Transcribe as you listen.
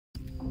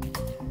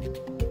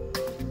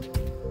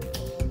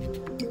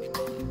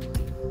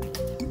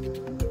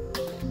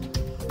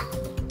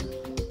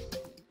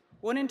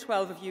1 in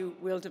 12 of you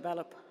will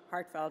develop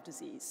heart valve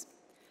disease.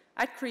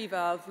 At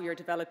CroíValve, we are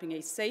developing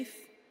a safe,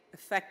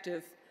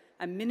 effective,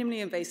 and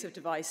minimally invasive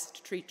device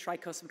to treat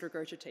tricuspid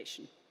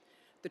regurgitation.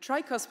 The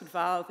tricuspid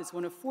valve is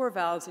one of 4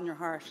 valves in your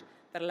heart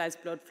that allows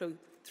blood flow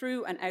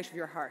through and out of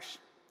your heart.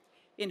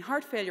 In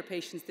heart failure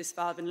patients, this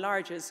valve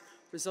enlarges,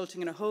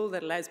 resulting in a hole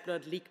that allows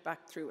blood leak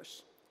back through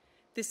it.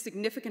 This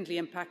significantly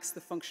impacts the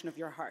function of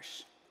your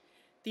heart.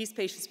 These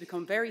patients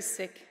become very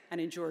sick and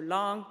endure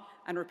long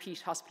and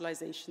repeat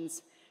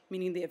hospitalizations,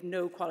 meaning they have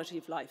no quality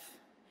of life.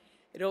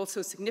 It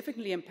also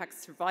significantly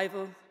impacts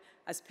survival,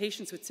 as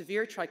patients with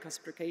severe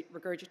tricuspid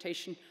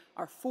regurgitation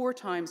are 4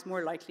 times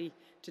more likely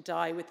to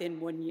die within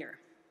 1 year.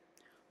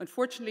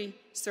 Unfortunately,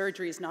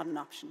 surgery is not an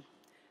option.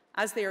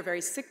 As they are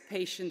very sick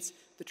patients,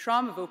 the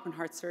trauma of open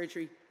heart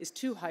surgery is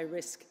too high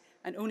risk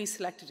and only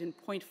selected in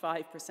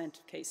 0.5%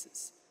 of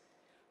cases.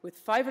 With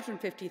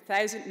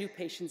 550,000 new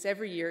patients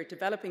every year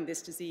developing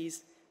this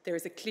disease, there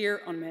is a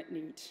clear unmet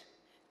need.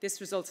 This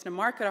results in a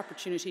market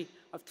opportunity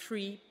of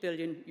 €3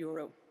 billion.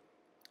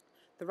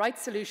 The right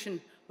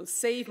solution will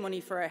save money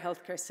for our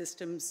healthcare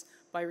systems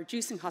by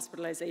reducing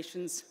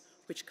hospitalizations,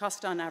 which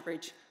cost on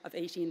average of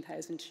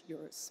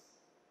 €18,000.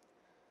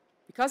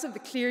 Because of the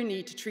clear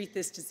need to treat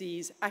this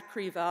disease, at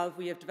CroíValve,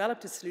 we have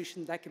developed a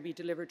solution that can be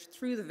delivered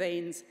through the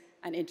veins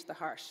and into the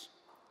heart.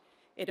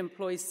 It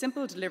employs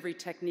simple delivery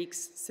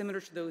techniques similar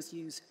to those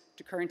used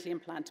to currently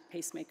implant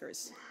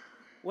pacemakers.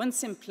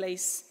 Once in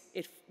place,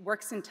 it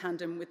works in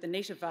tandem with the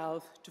native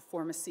valve to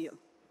form a seal.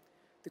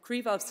 The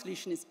CroíValve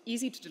solution is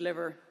easy to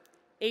deliver,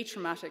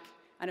 atraumatic,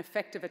 and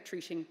effective at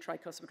treating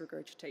tricuspid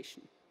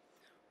regurgitation.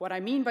 What I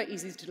mean by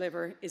easy to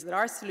deliver is that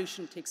our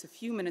solution takes a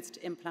few minutes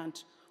to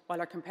implant, while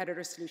our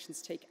competitor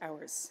solutions take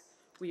hours.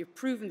 We have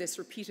proven this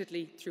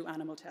repeatedly through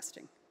animal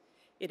testing.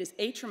 It is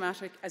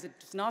atraumatic as it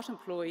does not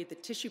employ the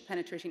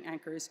tissue-penetrating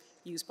anchors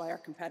used by our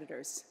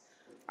competitors.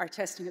 Our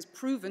testing has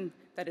proven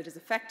that it is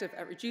effective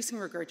at reducing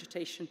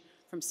regurgitation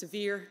from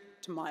severe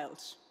to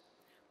mild.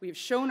 We have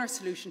shown our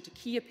solution to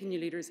key opinion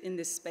leaders in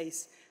this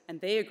space, and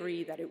they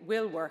agree that it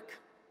will work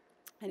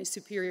and is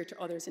superior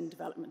to others in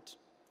development.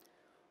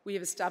 We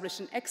have established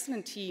an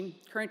excellent team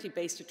currently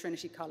based at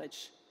Trinity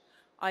College.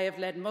 I have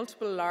led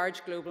multiple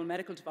large global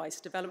medical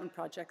device development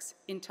projects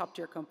in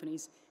top-tier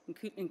companies,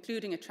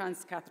 including a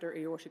transcatheter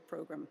aortic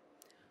program.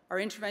 Our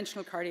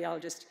interventional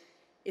cardiologist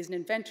is an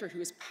inventor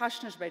who is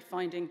passionate about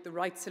finding the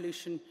right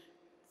solution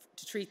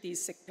to treat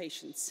these sick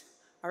patients.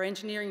 Our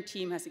engineering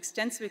team has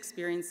extensive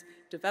experience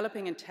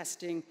developing and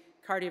testing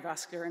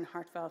cardiovascular and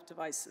heart valve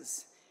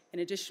devices. In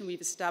addition,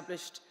 we've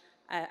established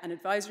an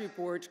advisory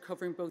board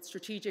covering both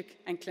strategic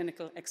and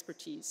clinical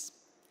expertise.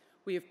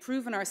 We have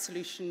proven our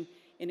solution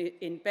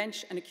in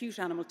bench and acute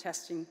animal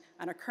testing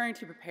and are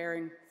currently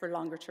preparing for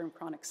longer-term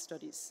chronic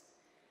studies.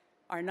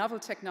 Our novel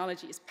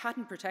technology is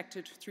patent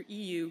protected through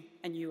EU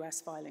and US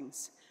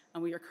filings,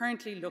 and we are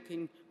currently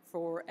looking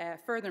for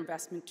further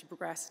investment to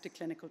progress to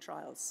clinical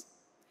trials.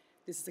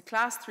 This is a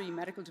Class 3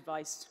 medical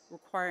device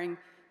requiring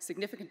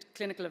significant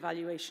clinical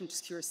evaluation to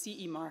secure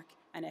CE mark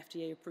and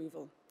FDA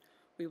approval.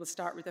 We will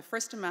start with a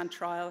first-in-man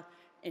trial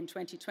in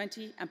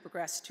 2020 and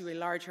progress to a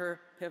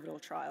larger pivotal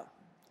trial.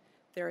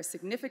 There are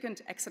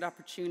significant exit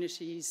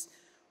opportunities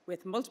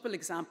with multiple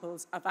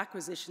examples of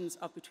acquisitions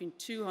of between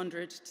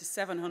 $200 to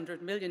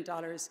 $700 million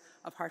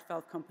of heart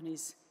valve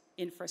companies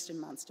in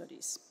first-in-man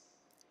studies.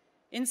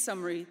 In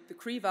summary, the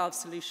CroíValve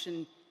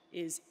solution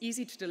is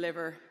easy to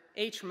deliver,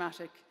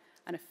 atraumatic,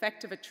 and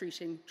effective at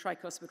treating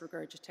tricuspid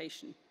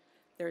regurgitation.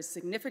 There is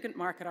significant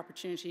market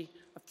opportunity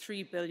of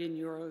 €3 billion,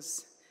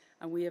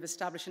 and we have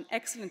established an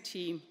excellent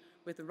team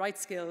with the right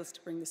skills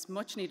to bring this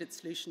much-needed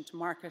solution to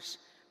market,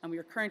 and we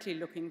are currently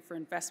looking for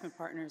investment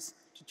partners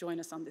to join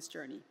us on this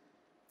journey.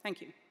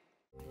 Thank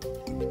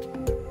you.